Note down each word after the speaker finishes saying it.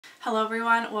Hello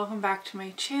everyone, welcome back to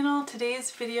my channel.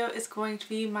 Today's video is going to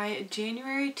be my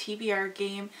January TBR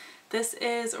game. This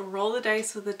is Roll the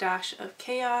Dice with a Dash of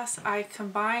Chaos. I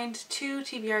combined two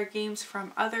TBR games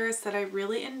from others that I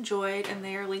really enjoyed and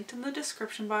they are linked in the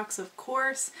description box, of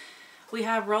course. We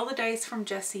have Roll the Dice from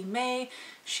Jessie Mae.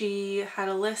 She had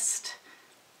a list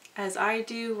as I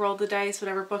do. Roll the Dice,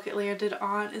 whatever book it landed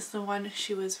on is the one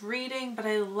she was reading, but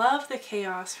I love the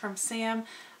Chaos from Sam,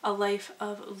 A Life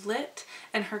of Lit,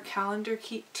 and her calendar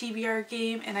TBR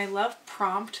game, and I love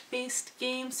prompt-based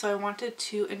games, so I wanted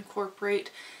to incorporate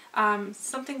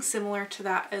something similar to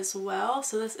that as well.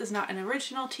 So this is not an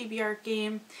original TBR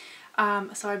game,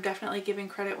 so I'm definitely giving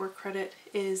credit where credit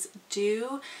is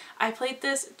due. I played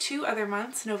this 2 other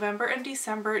months, November and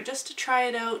December, just to try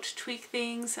it out, tweak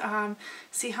things,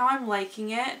 see how I'm liking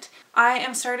it. I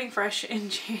am starting fresh in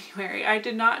January. I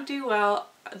did not do well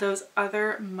those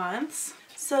other months.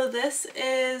 So this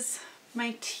is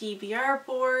my TBR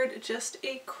board, just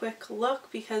a quick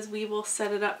look because we will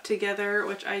set it up together,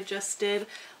 which I just did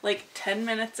like 10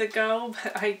 minutes ago,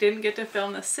 but I didn't get to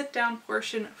film the sit down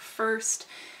portion first.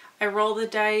 I roll the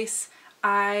dice,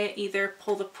 I either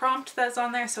pull the prompt that's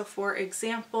on there, so for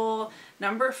example,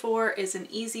 number 4 is an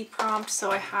easy prompt,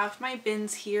 so I have my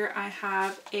bins here. I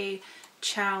have a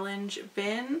challenge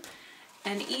bin,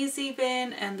 an easy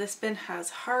bin, and this bin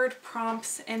has hard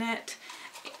prompts in it.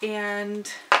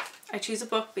 And I choose a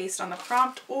book based on the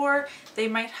prompt, or they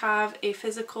might have a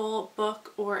physical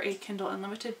book or a Kindle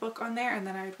Unlimited book on there, and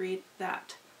then I would read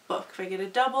that book. If I get a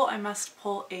double, I must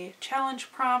pull a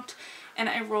challenge prompt, and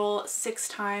I roll 6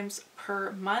 times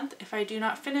per month. If I do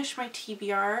not finish my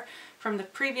TBR from the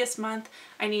previous month,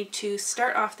 I need to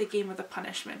start off the game with a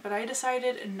punishment, but I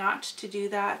decided not to do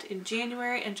that in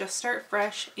January and just start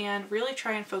fresh and really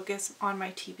try and focus on my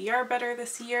TBR better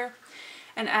this year.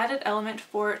 An added element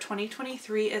for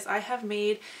 2023 is I have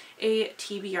made a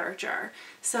TBR jar.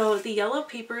 So the yellow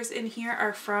papers in here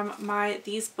are from my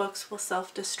These Books Will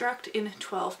Self-Destruct in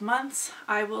 12 Months.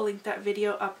 I will link that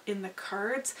video up in the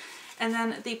cards. And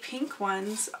then the pink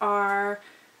ones are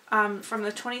from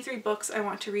the 23 books I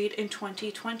want to read in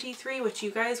 2023, which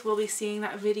you guys will be seeing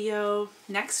that video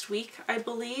next week, I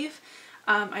believe.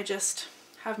 I just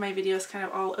have my videos kind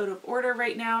of all out of order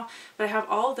right now, but I have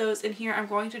all those in here. I'm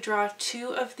going to draw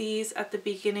 2 of these at the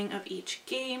beginning of each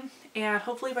game, and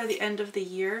hopefully by the end of the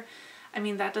year. I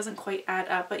mean, that doesn't quite add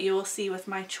up, but you will see with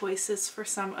my choices for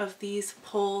some of these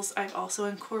pulls, I've also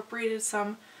incorporated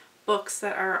some books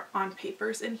that are on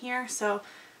papers in here. So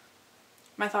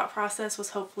my thought process was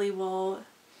hopefully we'll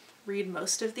read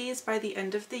most of these by the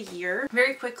end of the year.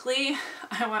 Very quickly,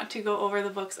 I want to go over the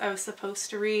books I was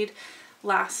supposed to read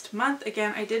last month.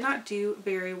 Again, I did not do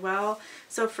very well.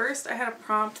 So first I had a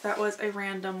prompt that was a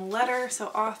random letter, so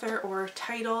author or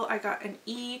title. I got an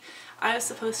E. I was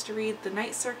supposed to read The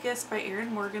Night Circus by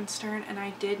Erin Morgenstern, and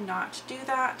I did not do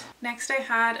that. Next I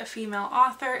had a female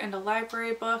author and a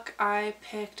library book. I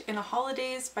picked In a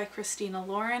Holidays by Christina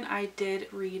Lauren. I did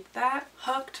read that.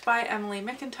 Hooked by Emily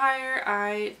McIntyre.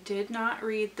 I did not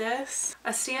read this.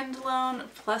 A standalone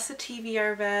plus a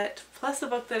TBR vet plus a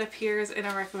book that appears in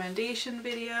a recommendation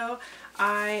video.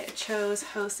 I chose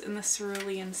House in the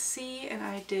Cerulean Sea, and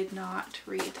I did not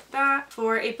read that.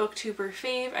 For a booktuber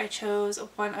fave, I chose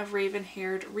one of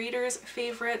Raven-Haired Readers'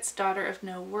 favorites, Daughter of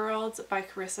No Worlds by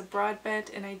Carissa Broadbent,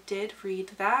 and I did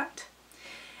read that.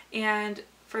 And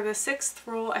for the 6th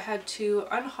roll, I had to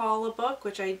unhaul a book,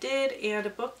 which I did, and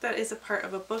a book that is a part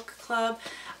of a book club.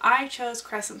 I chose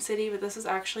Crescent City, but this is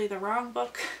actually the wrong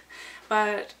book.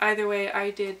 But either way, I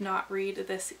did not read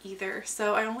this either.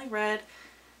 So I only read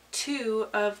 2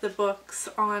 of the books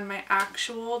on my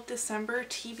actual December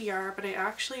TBR, but I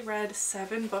actually read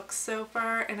 7 books so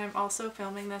far, and I'm also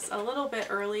filming this a little bit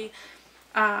early.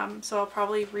 So I'll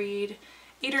probably read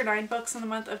 8 or 9 books in the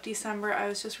month of December. I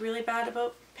was just really bad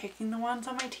about picking the ones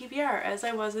on my TBR, as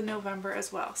I was in November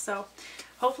as well. So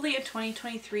hopefully in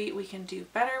 2023 we can do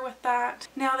better with that.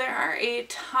 Now there are a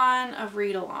ton of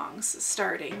read-alongs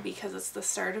starting because it's the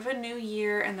start of a new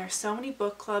year and there's so many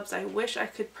book clubs I wish I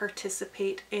could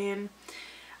participate in.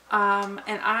 And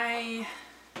I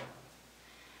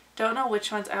don't know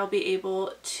which ones I'll be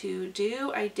able to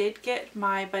do. I did get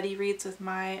my buddy reads with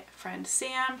my friend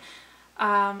Sam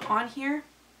on here,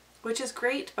 which is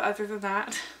great, but other than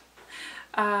that,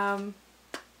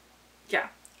 yeah.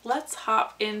 Let's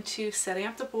hop into setting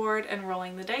up the board and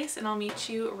rolling the dice, and I'll meet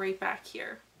you right back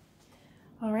here.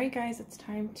 Alright guys, it's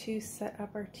time to set up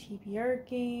our TBR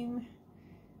game.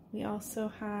 We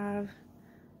also have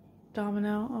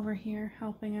Domino over here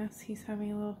helping us. He's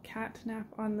having a little cat nap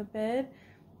on the bed.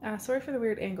 Sorry for the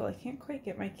weird angle. I can't quite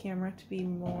get my camera to be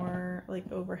more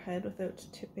like overhead without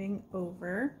tipping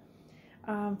over.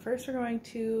 First we're going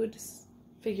to just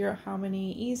figure out how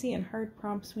many easy and hard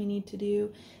prompts we need to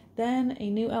do. Then a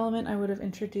new element I would have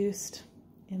introduced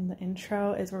in the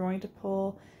intro is we're going to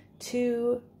pull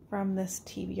 2 from this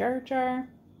TBR jar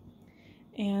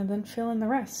and then fill in the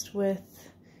rest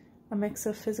with a mix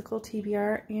of physical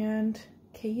TBR and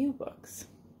KU books.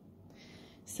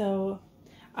 So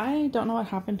I don't know what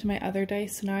happened to my other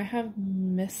dice, so now I have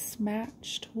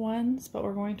mismatched ones, but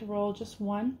we're going to roll just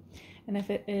 1. And if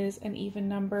it is an even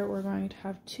number, we're going to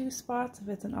have 2 spots. If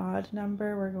it's an odd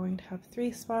number, we're going to have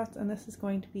 3 spots, and this is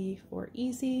going to be for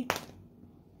easy.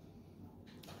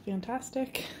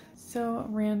 Fantastic. So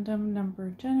random number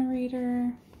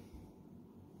generator.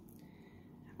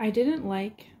 I didn't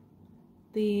like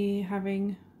the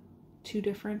having 2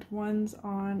 different ones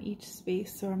on each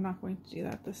space, so I'm not going to do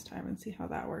that this time and see how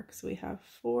that works. We have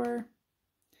 4,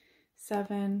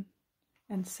 7,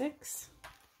 and 6.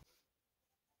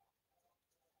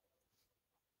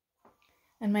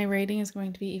 And my writing is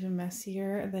going to be even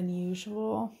messier than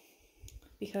usual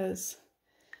because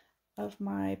of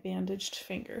my bandaged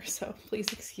finger, so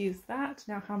please excuse that.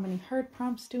 Now, how many hard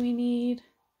prompts do we need?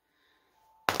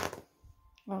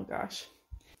 Oh gosh.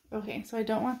 Okay, so I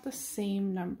don't want the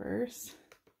same numbers.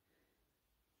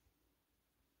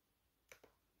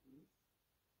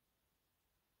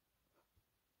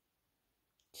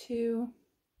 Two,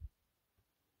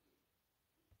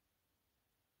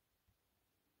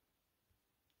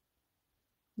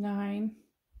 9,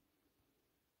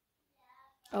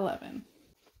 11.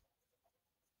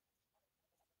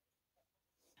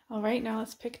 All right, now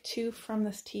let's pick 2 from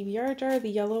this TBR jar. The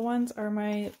yellow ones are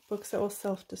my books that will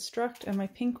self-destruct, and my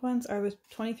pink ones are the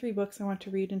 23 books I want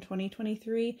to read in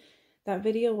 2023. That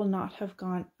video will not have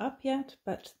gone up yet,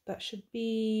 but that should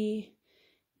be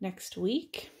next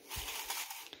week.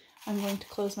 I'm going to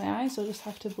close my eyes, you'll just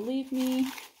have to believe me.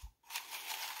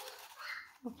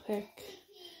 I'll pick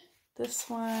this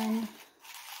one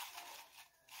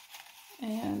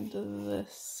and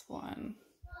this one.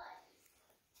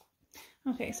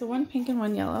 Okay, so 1 pink and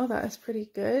 1 yellow, that is pretty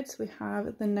good. So we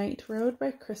have The Night Road by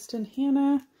Kristen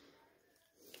Hanna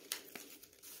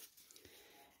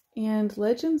and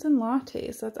Legends and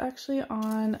Lattes. That's actually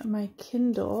on my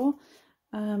Kindle,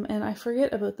 and I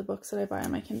forget about the books that I buy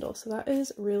on my Kindle, so that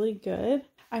is really good.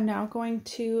 I'm now going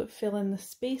to fill in the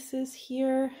spaces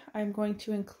here. I'm going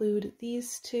to include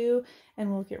these 2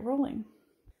 and we'll get rolling.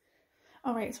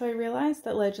 All right, so I realized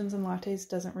that Legends and Lattes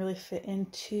doesn't really fit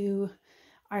into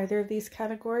either of these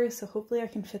categories, so hopefully I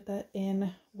can fit that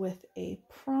in with a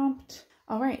prompt.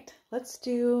 All right, let's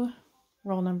do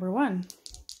roll number 1.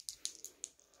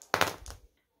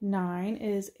 9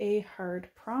 is a hard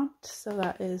prompt, so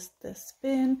that is this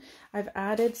bin. I've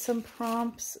added some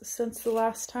prompts since the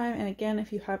last time, and again,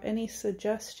 if you have any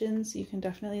suggestions, you can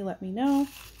definitely let me know.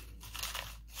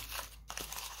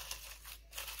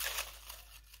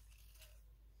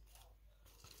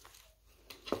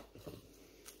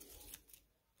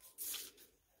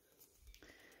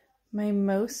 My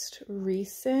most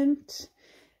recent,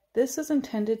 this was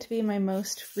intended to be my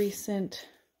most recent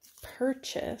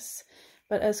purchase,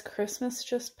 but as Christmas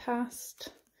just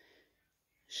passed,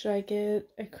 should I get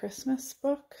a Christmas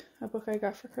book, a book I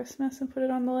got for Christmas, and put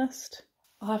it on the list?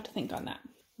 I'll have to think on that.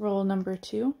 Roll number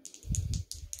 2.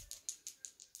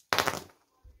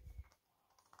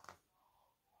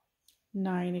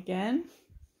 9 again.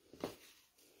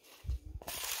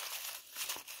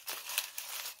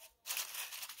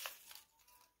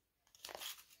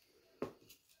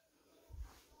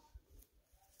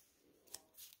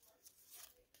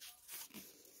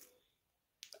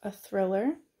 A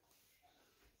thriller.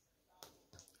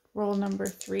 Roll number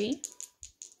 3.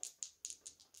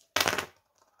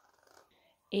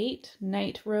 8,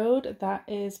 Night Road. That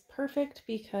is perfect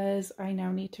because I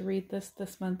now need to read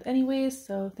this month anyways,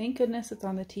 so thank goodness it's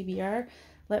on the TBR.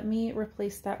 Let me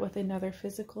replace that with another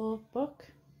physical book.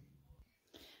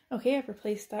 Okay, I've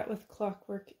replaced that with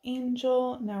Clockwork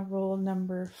Angel. Now roll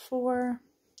number 4.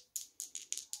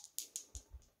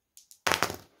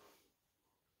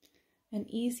 An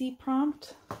easy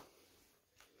prompt.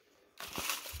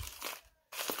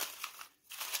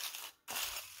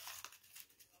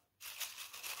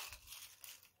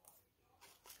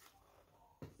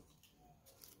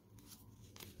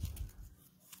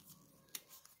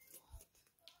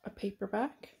 A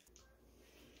paperback.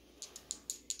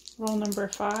 Roll number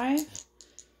 5.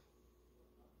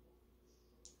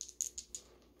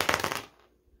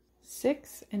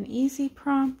 6, an easy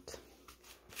prompt.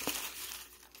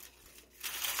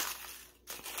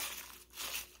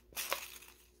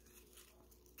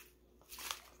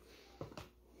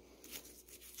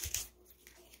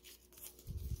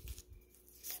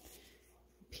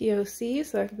 POC,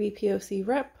 so that could be POC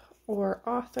rep or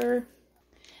author.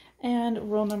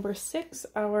 And roll number 6,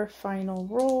 our final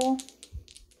roll.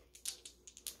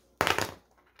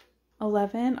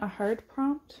 11, a hard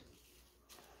prompt.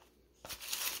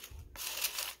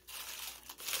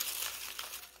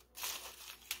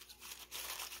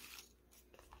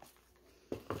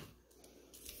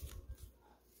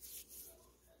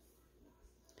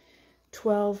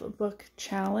 12 book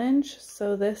challenge.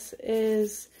 So this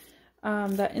is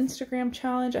that Instagram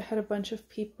challenge. I had a bunch of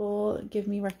people give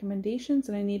me recommendations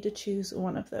and I need to choose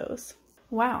one of those.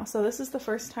 Wow, so this is the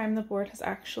first time the board has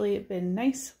actually been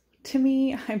nice to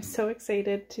me. I'm so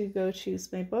excited to go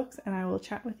choose my books, and I will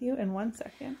chat with you in 1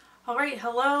 second. All right,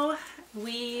 hello.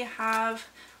 We have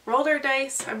rolled our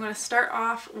dice. I'm going to start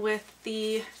off with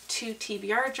the 2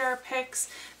 TBR jar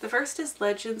picks. The first is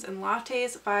Legends and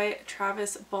Lattes by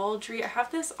Travis Baldree. I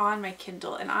have this on my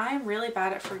Kindle, and I'm really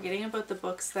bad at forgetting about the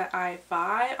books that I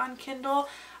buy on Kindle.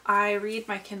 I read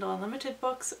my Kindle Unlimited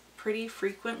books pretty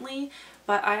frequently,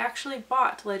 but I actually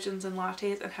bought Legends and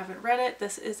Lattes and haven't read it.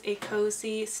 This is a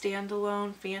cozy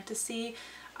standalone fantasy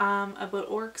about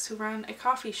orcs who run a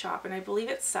coffee shop, and I believe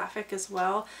it's sapphic as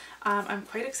well. I'm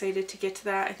quite excited to get to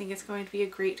that. I think it's going to be a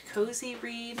great cozy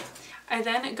read. I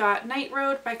then got Night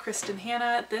Road by Kristen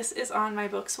Hanna. This is on my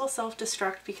Books Will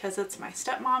Self-Destruct because it's my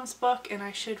stepmom's book and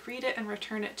I should read it and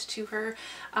return it to her.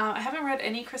 I haven't read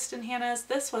any Kristen Hanna's.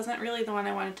 This wasn't really the one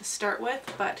I wanted to start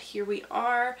with, but here we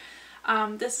are.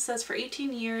 This says, for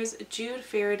 18 years, Jude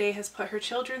Faraday has put her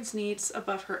children's needs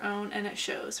above her own, and it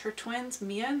shows. Her twins,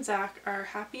 Mia and Zach, are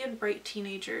happy and bright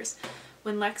teenagers.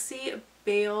 When Lexi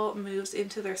Bale moves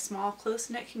into their small,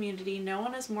 close-knit community, no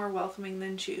one is more welcoming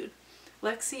than Jude.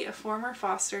 Lexi, a former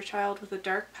foster child with a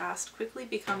dark past, quickly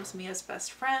becomes Mia's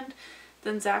best friend.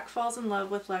 Then Zach falls in love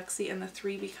with Lexi, and the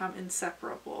three become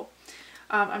inseparable.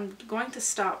 I'm going to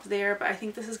stop there, but I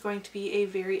think this is going to be a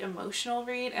very emotional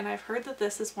read, and I've heard that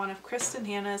this is one of Kristen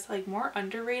Hanna's like more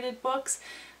underrated books.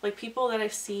 Like, people that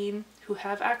I've seen who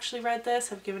have actually read this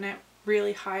have given it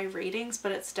really high ratings,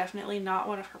 but it's definitely not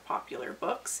one of her popular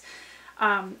books.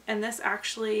 And this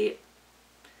actually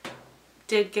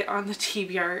did get on the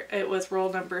TBR. It was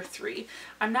roll number 3.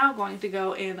 I'm now going to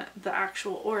go in the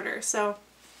actual order. So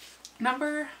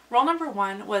roll number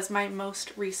 1 was my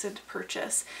most recent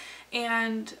purchase.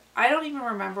 And I don't even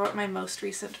remember what my most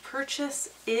recent purchase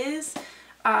is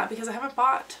because I haven't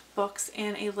bought books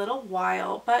in a little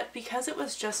while, but because it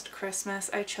was just Christmas,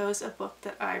 I chose a book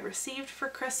that I received for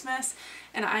Christmas,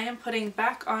 and I am putting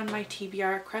back on my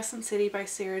TBR Crescent City by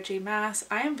Sarah J. Maas.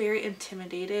 I am very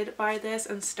intimidated by this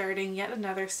and starting yet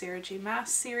another Sarah J.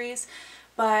 Maas series,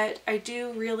 but I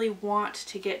do really want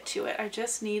to get to it. I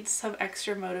just need some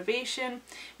extra motivation.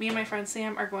 Me and my friend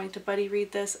Sam are going to buddy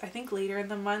read this, I think later in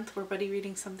the month. We're buddy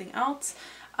reading something else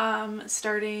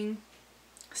starting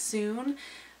soon.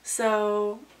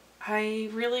 So I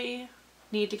really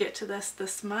need to get to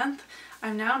this month.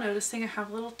 I'm now noticing I have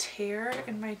a little tear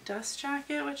in my dust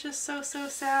jacket, which is so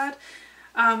sad.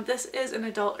 This is an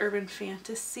adult urban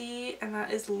fantasy, and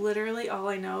that is literally all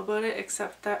I know about it,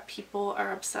 except that people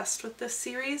are obsessed with this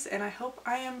series, and I hope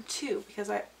I am too, because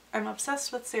I'm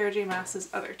obsessed with Sarah J. Maas's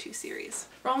other 2 series.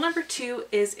 Roll number 2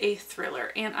 is a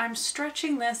thriller, and I'm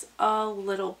stretching this a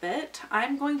little bit.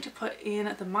 I'm going to put in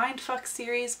the Mindfuck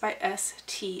series by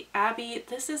S.T. Abbey.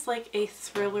 This is like a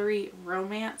thrillery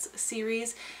romance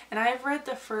series, and I've read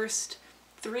the first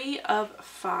 3 of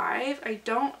 5. I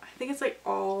think it's like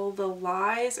All the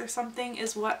Lies or something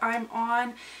is what I'm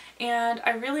on, and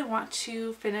I really want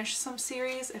to finish some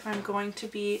series if I'm going to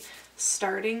be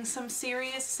starting some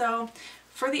series. So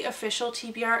for the official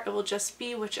TBR, it will just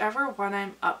be whichever one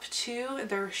I'm up to.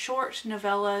 They're short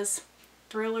novellas,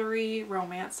 thrillery,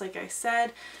 romance, like I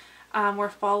said. We're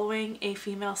following a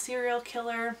female serial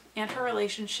killer and her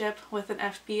relationship with an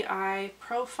FBI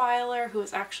profiler who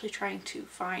is actually trying to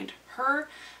find her,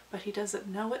 but he doesn't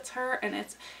know it's her, and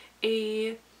it's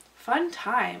a fun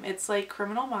time. It's like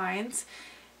Criminal Minds,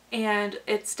 and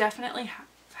it's definitely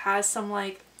has some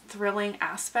like thrilling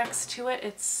aspects to it.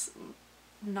 It's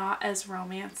not as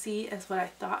romancy as what I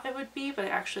thought it would be, but I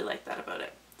actually like that about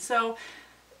it. So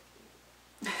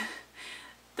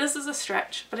this is a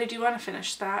stretch, but I do want to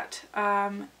finish that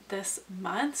this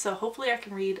month, so hopefully I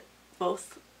can read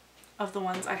both of the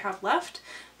ones I have left,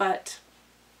 but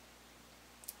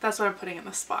that's what I'm putting in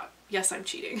the spot. Yes, I'm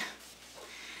cheating.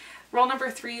 Roll number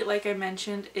 3, like I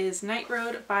mentioned, is Night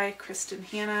Road by Kristen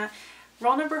Hanna.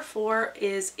 Roll number 4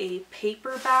 is a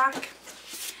paperback,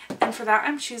 and for that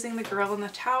I'm choosing The Girl in the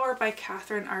Tower by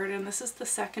Catherine Arden. This is the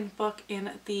second book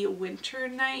in the Winter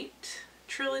Night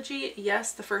trilogy.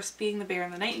 Yes, the first being The Bear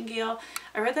and the Nightingale.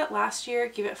 I read that last year,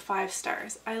 gave it 5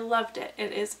 stars. I loved it.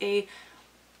 It is a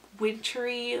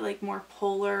wintry, like more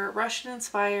polar,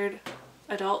 Russian-inspired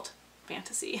adult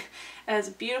fantasy. It has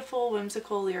beautiful,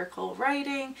 whimsical, lyrical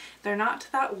writing. They're not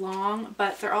that long,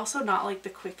 but they're also not like the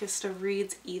quickest of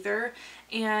reads either.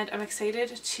 And I'm excited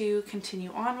to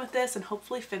continue on with this and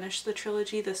hopefully finish the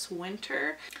trilogy this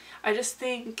winter. I just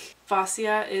think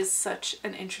Vasya is such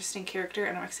an interesting character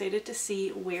and I'm excited to see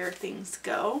where things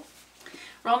go.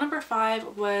 Roll number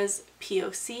 5 was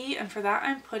POC, and for that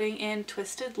I'm putting in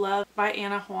Twisted Love by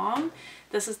Anna Huang.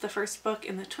 This is the first book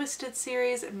in the Twisted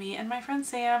series. Me and my friend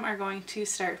Sam are going to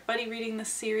start buddy reading this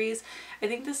series. I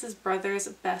think this is brother's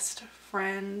best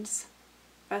friend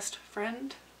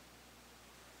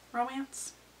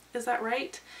romance? Is that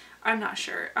right? I'm not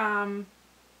sure.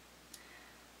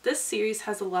 This series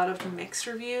has a lot of mixed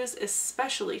reviews,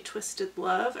 especially Twisted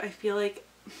Love. I feel like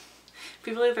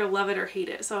people either love it or hate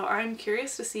it, so I'm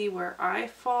curious to see where I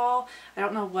fall. I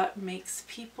don't know what makes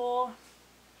people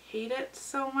hate it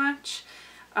so much,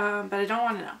 but I don't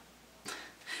want to know.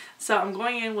 So I'm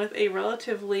going in with a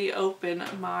relatively open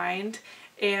mind,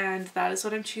 and that is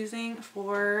what I'm choosing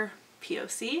for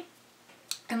POC.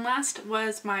 And last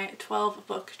was my 12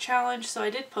 book challenge. So I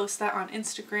did post that on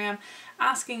Instagram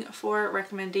asking for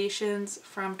recommendations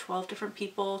from 12 different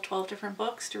people, 12 different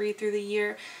books to read through the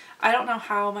year. I don't know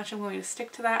how much I'm going to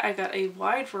stick to that. I got a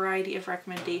wide variety of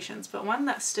recommendations, but one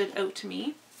that stood out to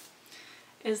me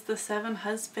is The 7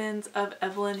 Husbands of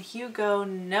Evelyn Hugo.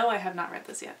 No, I have not read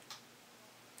this yet.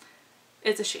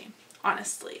 It's a shame,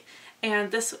 honestly.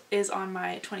 And this is on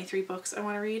my 23 books I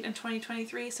want to read in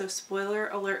 2023, so spoiler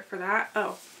alert for that.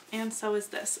 Oh, and so is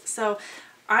this. So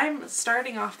I'm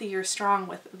starting off the year strong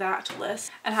with that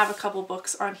list and have a couple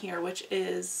books on here, which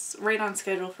is right on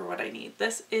schedule for what I need.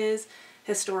 This is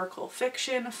historical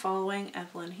fiction following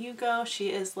Evelyn Hugo. She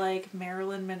is like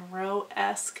Marilyn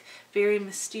Monroe-esque, very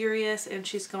mysterious, and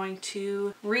she's going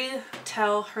to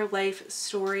retell her life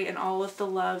story and all of the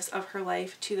loves of her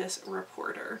life to this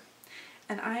reporter.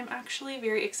 And I'm actually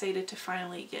very excited to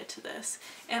finally get to this.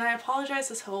 And I apologize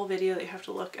this whole video that you have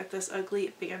to look at this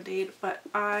ugly band-aid, but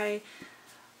I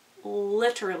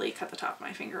literally cut the top of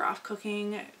my finger off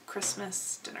cooking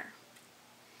Christmas dinner.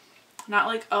 Not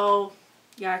like, oh,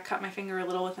 yeah, I cut my finger a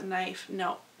little with a knife.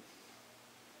 No.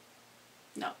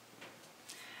 No.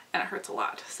 And it hurts a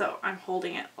lot, so I'm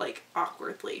holding it like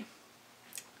awkwardly.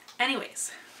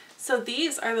 Anyways. So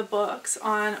these are the books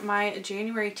on my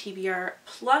January TBR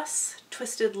plus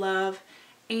Twisted Love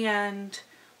and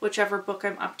whichever book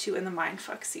I'm up to in the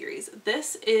Mindfuck series.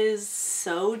 This is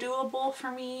so doable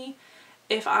for me.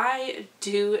 If I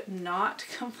do not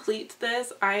complete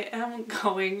this, I am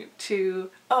going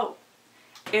to, oh,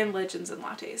 and Legends and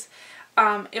Lattes.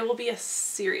 It will be a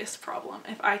serious problem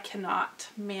if I cannot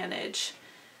manage,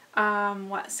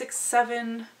 6,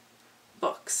 7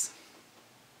 books.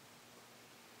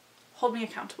 Hold me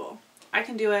accountable. I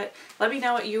can do it. Let me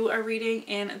know what you are reading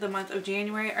in the month of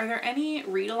January. Are there any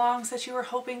read-alongs that you were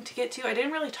hoping to get to? I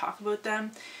didn't really talk about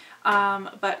them,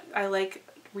 but I like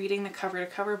reading the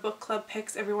cover-to-cover book club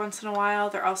picks every once in a while.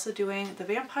 They're also doing the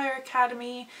Vampire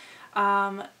Academy,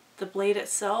 The Blade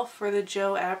Itself, for the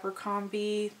Joe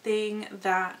Abercrombie thing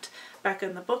that Becca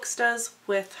in the Books does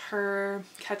with her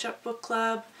catch-up book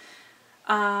club,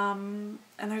 and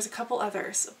there's a couple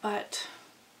others, but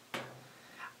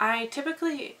I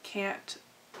typically can't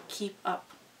keep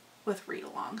up with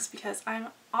read-alongs because I'm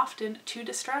often too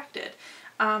distracted.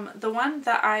 The one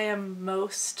that I am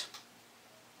most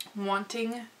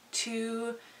wanting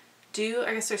to do,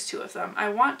 I guess there's 2 of them. I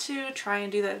want to try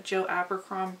and do that Joe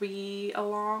Abercrombie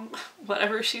along,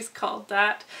 whatever she's called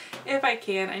that, if I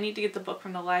can. I need to get the book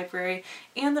from the library,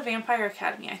 and the Vampire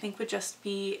Academy I think would just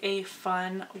be a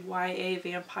fun YA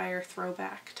vampire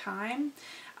throwback time.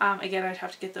 Again, I'd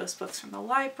have to get those books from the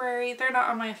library. They're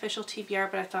not on my official TBR,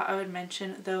 but I thought I would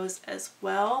mention those as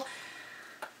well.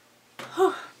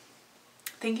 Whew.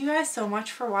 Thank you guys so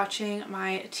much for watching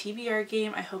my TBR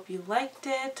game. I hope you liked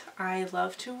it. I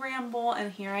love to ramble,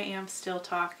 and here I am still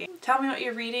talking. Tell me what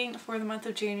you're reading for the month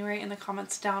of January in the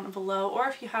comments down below, or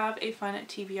if you have a fun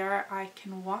TBR I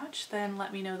can watch, then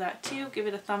let me know that too. Give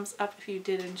it a thumbs up if you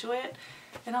did enjoy it,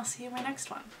 and I'll see you in my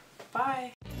next one.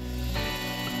 Bye!